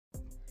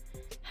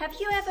Have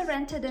you ever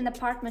rented an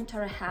apartment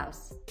or a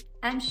house?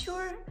 I'm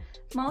sure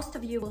most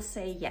of you will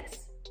say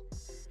yes.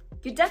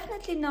 You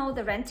definitely know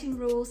the renting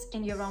rules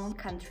in your own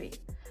country.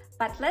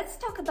 But let's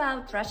talk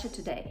about Russia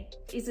today.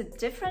 Is it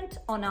different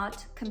or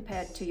not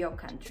compared to your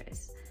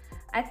countries?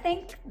 I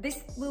think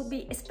this will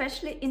be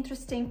especially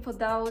interesting for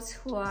those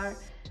who are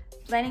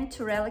planning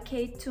to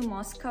relocate to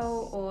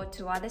Moscow or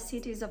to other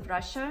cities of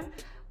Russia,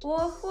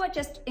 or who are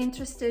just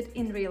interested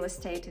in real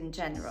estate in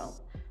general.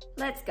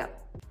 Let's go.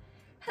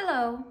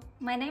 Hello,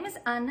 my name is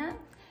Anna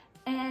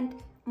and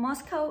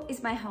Moscow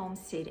is my home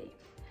city.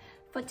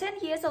 For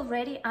 10 years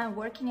already I'm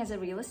working as a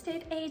real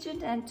estate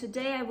agent, and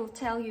today I will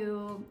tell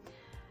you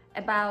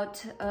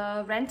about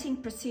renting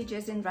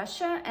procedures in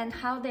Russia and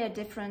how they are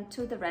different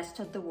to the rest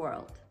of the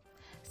world.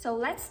 So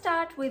let's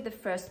start with the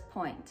first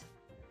point.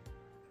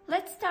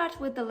 Let's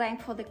start with the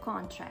length of the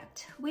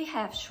contract. We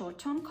have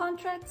short-term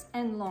contracts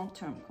and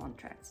long-term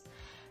contracts.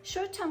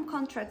 Short-term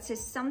contracts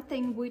is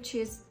something which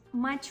is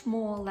much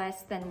more or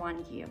less than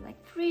 1 year,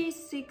 like 3,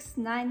 6,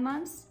 9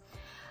 months.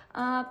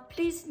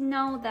 Please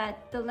know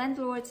that the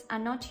landlords are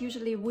not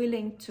usually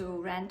willing to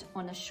rent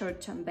on a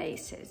short-term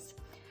basis.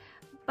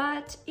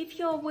 But if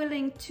you're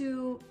willing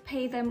to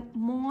pay them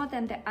more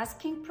than the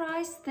asking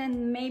price,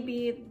 then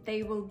maybe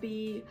they will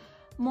be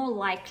more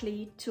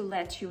likely to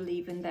let you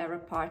live in their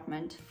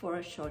apartment for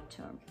a short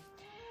term.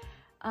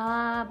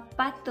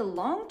 But the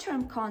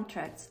long-term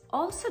contracts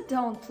also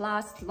don't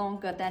last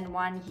longer than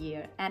 1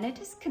 year, and it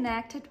is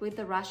connected with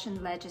the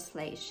Russian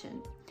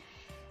legislation.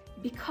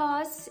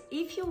 Because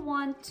if you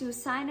want to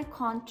sign a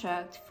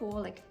contract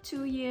for like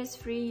 2 years,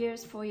 3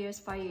 years, 4 years,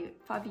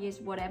 5 years,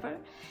 whatever,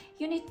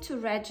 you need to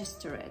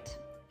register it.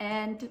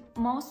 And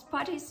most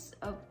parties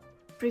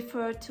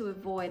prefer to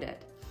avoid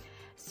it.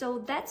 So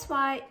that's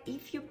why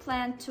if you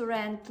plan to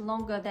rent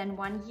longer than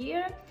 1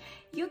 year,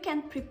 you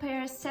can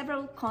prepare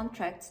several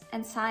contracts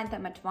and sign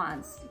them at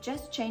once.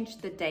 Just change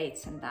the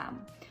dates in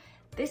them.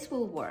 This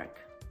will work.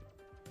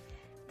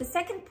 The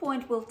second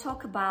point we'll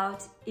talk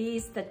about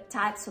is the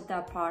types of the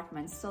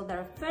apartments. So there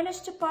are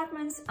furnished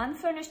apartments,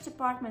 unfurnished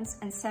apartments,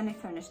 and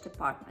semi-furnished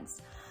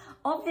apartments.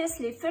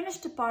 Obviously,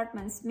 furnished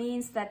apartments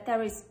means that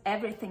there is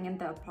everything in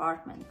the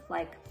apartment,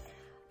 like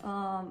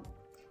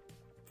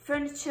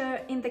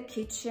furniture in the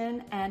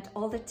kitchen and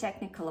all the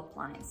technical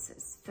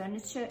appliances,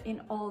 furniture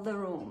in all the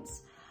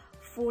rooms,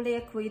 fully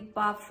equipped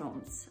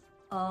bathrooms,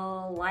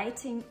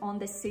 lighting on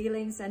the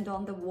ceilings and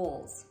on the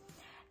walls.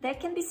 There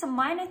can be some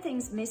minor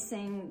things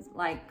missing,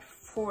 like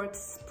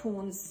forks,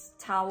 spoons,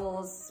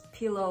 towels,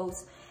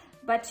 pillows,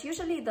 but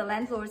usually the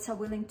landlords are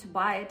willing to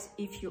buy it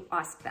if you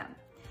ask them.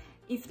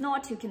 If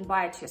not, you can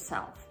buy it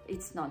yourself.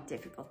 It's not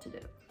difficult to do.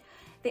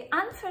 The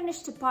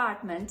unfurnished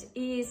apartment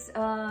is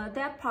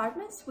the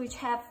apartments which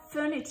have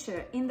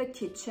furniture in the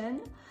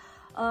kitchen,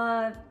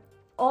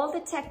 all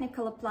the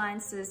technical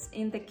appliances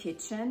in the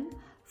kitchen,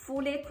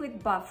 fully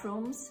equipped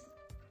bathrooms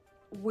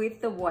with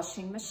the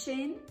washing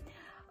machine,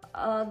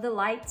 the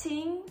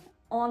lighting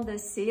on the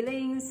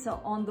ceilings,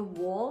 on the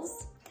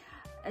walls.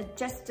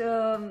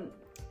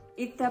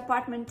 If the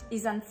apartment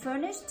is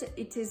unfurnished,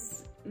 it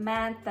is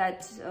meant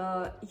that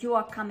you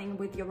are coming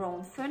with your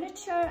own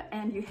furniture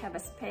and you have a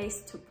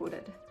space to put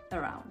it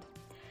around.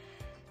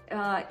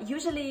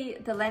 Usually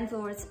the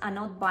landlords are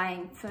not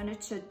buying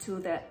furniture to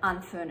the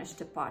unfurnished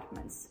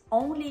apartments,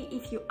 only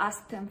if you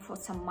ask them for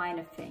some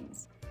minor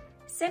things.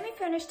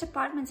 Semi-furnished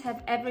apartments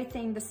have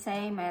everything the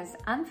same as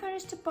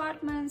unfurnished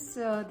apartments.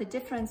 The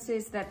difference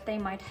is that they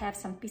might have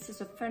some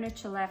pieces of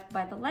furniture left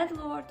by the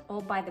landlord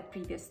or by the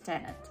previous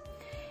tenant.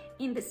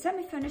 In the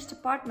semi-furnished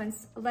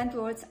apartments,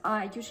 landlords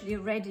are usually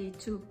ready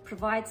to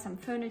provide some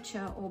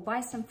furniture or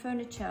buy some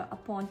furniture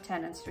upon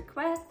tenant's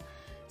request.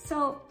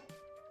 So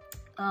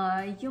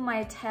you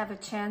might have a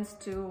chance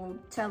to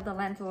tell the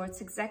landlords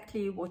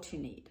exactly what you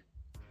need.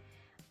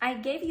 I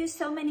gave you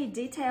so many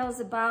details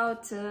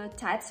about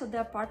types of the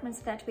apartments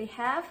that we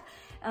have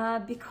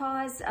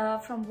because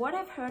from what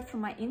I've heard from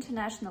my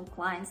international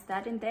clients,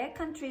 that in their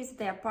countries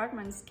the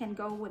apartments can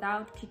go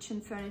without kitchen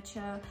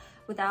furniture,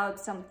 without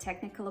some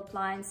technical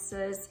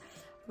appliances,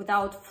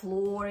 without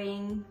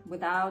flooring,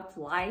 without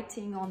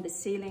lighting on the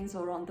ceilings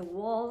or on the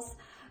walls.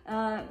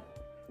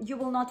 You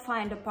will not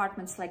find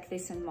apartments like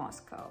this in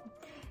Moscow.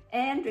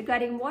 And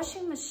regarding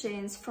washing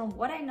machines, from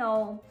what I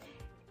know,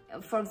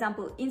 for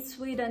example, in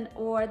Sweden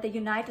or the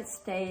United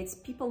States,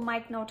 people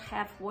might not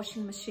have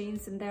washing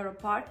machines in their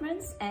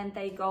apartments and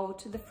they go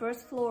to the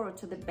first floor or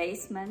to the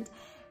basement.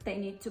 They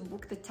need to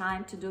book the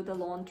time to do the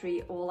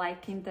laundry, or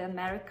like in the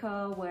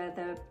America where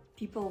the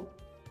people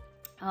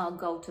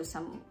go to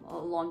some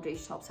laundry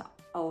shops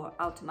or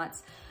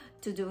automats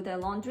to do their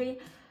laundry.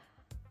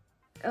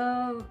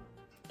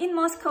 In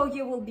Moscow,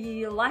 you will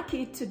be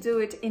lucky to do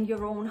it in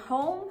your own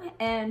home,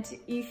 and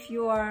if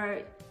you are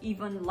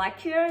even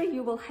luckier,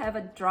 you will have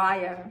a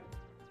dryer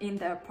in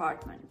the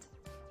apartment.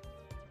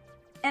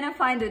 And I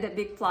find it a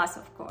big plus,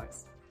 of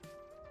course.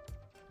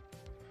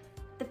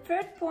 The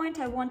third point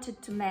I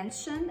wanted to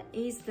mention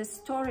is the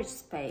storage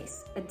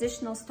space,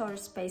 additional storage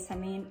space, I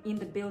mean, in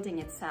the building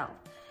itself.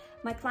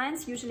 My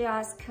clients usually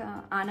ask,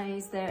 Anna,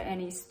 is there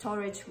any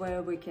storage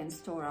where we can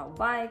store our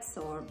bikes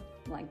or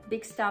like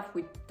big stuff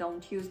we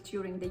don't use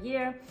during the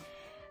year?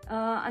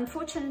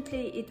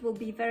 Unfortunately, it will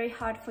be very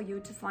hard for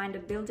you to find a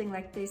building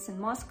like this in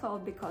Moscow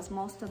because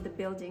most of the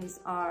buildings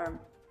are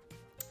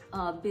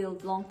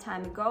built long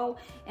time ago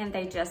and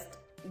they just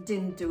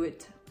didn't do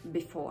it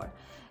before.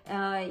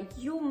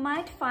 You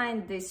might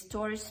find these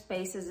storage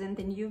spaces in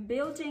the new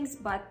buildings,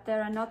 but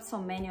there are not so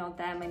many of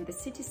them in the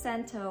city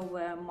center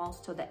where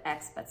most of the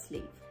expats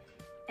live.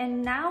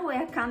 And now we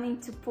are coming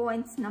to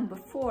points number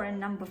 4 and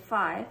number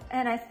 5,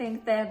 and I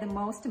think they're the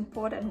most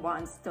important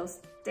ones, so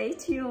stay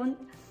tuned.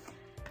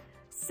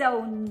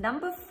 So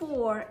number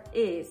 4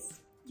 is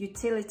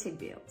utility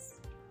bills.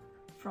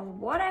 From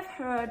what I've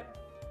heard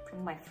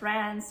from my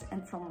friends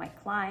and from my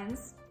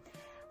clients,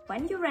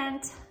 when you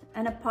rent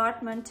an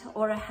apartment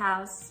or a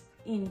house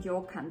in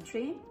your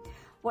country,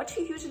 what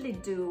you usually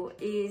do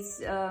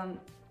is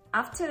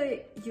after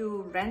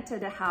you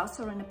rented a house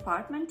or an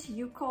apartment,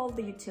 you call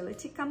the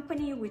utility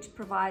company which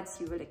provides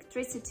you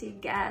electricity,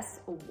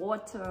 gas, or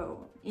water, or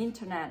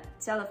internet,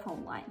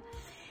 telephone line,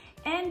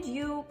 and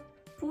you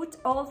put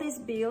all these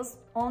bills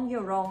on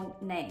your own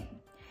name.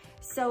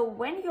 So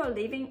when you're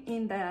living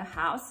in the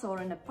house or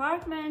an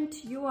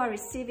apartment, you are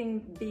receiving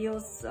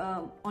bills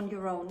on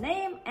your own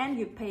name and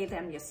you pay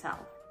them yourself.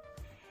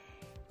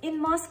 In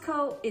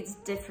Moscow, it's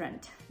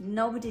different.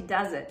 Nobody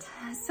does it.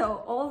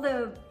 So all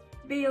the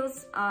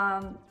bills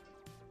are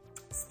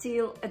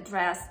still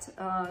addressed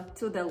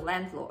to the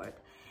landlord,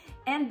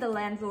 and the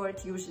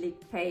landlord usually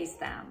pays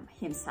them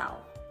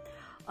himself.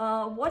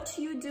 What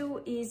you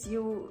do is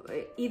you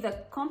either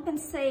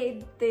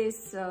compensate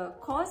these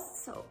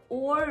costs,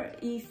 or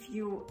if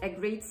you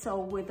agreed so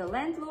with the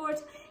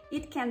landlord,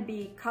 it can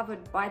be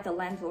covered by the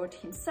landlord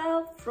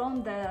himself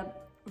from the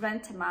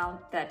rent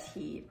amount that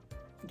he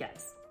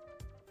gets.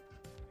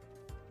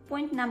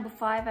 Point number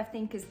 5, I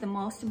think, is the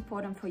most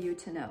important for you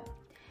to know.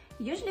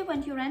 Usually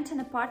when you rent an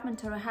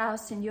apartment or a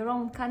house in your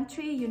own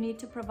country, you need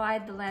to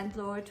provide the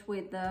landlord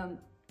with a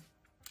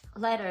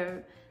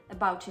letter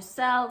about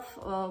yourself,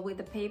 with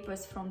the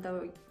papers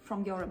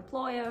from your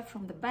employer,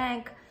 from the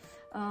bank,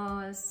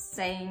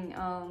 saying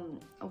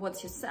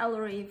what's your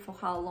salary, for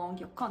how long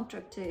your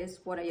contract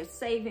is, what are your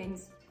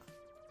savings.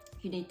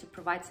 You need to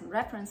provide some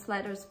reference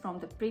letters from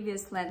the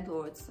previous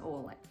landlords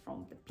or like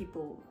from the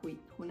people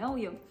who know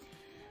you.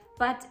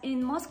 But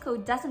in Moscow,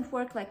 it doesn't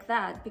work like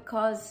that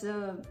because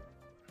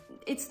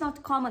it's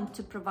not common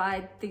to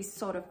provide these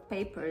sort of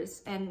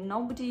papers, and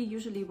nobody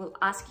usually will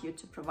ask you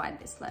to provide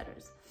these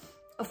letters.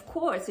 Of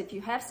course, if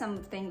you have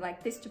something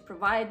like this to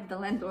provide, the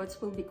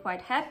landlords will be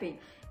quite happy.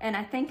 And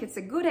I think it's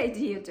a good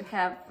idea to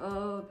have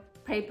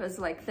papers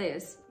like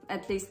this.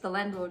 At least the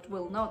landlord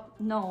will not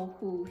know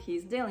who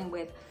he's dealing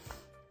with,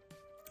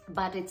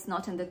 but it's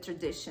not in the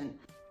tradition.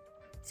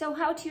 So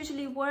how it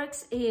usually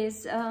works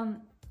is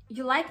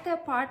you like the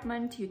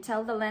apartment, you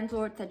tell the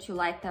landlord that you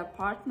like the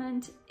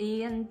apartment,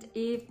 and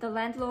if the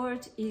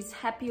landlord is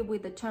happy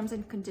with the terms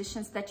and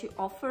conditions that you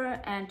offer,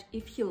 and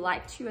if he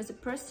liked you as a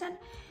person,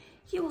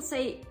 he will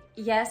say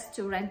yes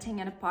to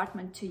renting an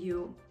apartment to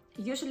you.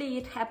 Usually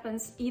it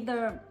happens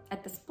either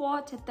at the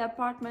spot at the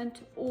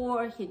apartment,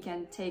 or he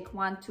can take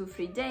 1, 2,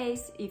 3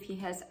 days if he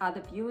has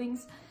other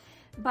viewings,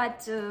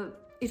 but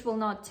it will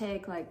not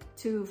take like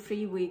 2,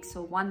 3 weeks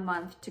or 1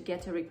 month to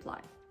get a reply.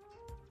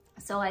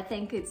 So I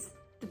think it's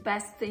the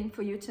best thing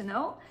for you to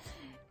know,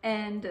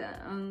 and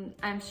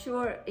I'm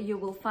sure you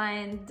will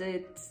find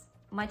it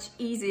much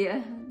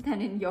easier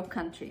than in your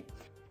country.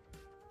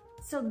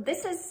 So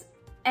this is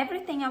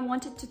everything I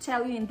wanted to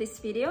tell you in this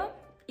video.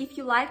 If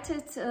you liked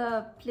it,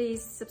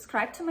 please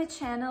subscribe to my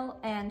channel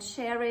and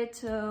share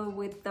it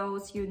with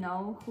those you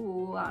know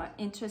who are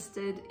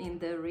interested in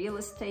the real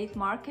estate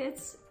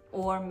markets,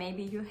 or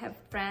maybe you have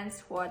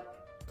friends who are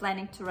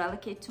planning to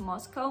relocate to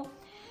Moscow.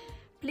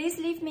 Please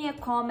leave me a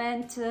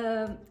comment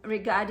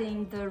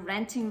regarding the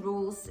renting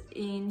rules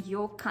in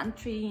your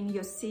country, in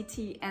your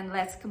city, and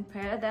let's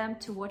compare them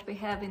to what we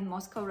have in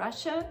Moscow,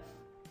 Russia.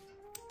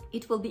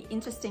 It will be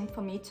interesting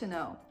for me to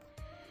know.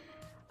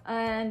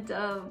 And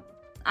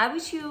I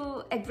wish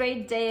you a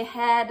great day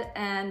ahead,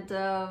 and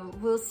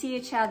we'll see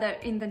each other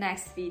in the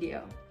next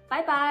video.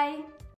 Bye bye!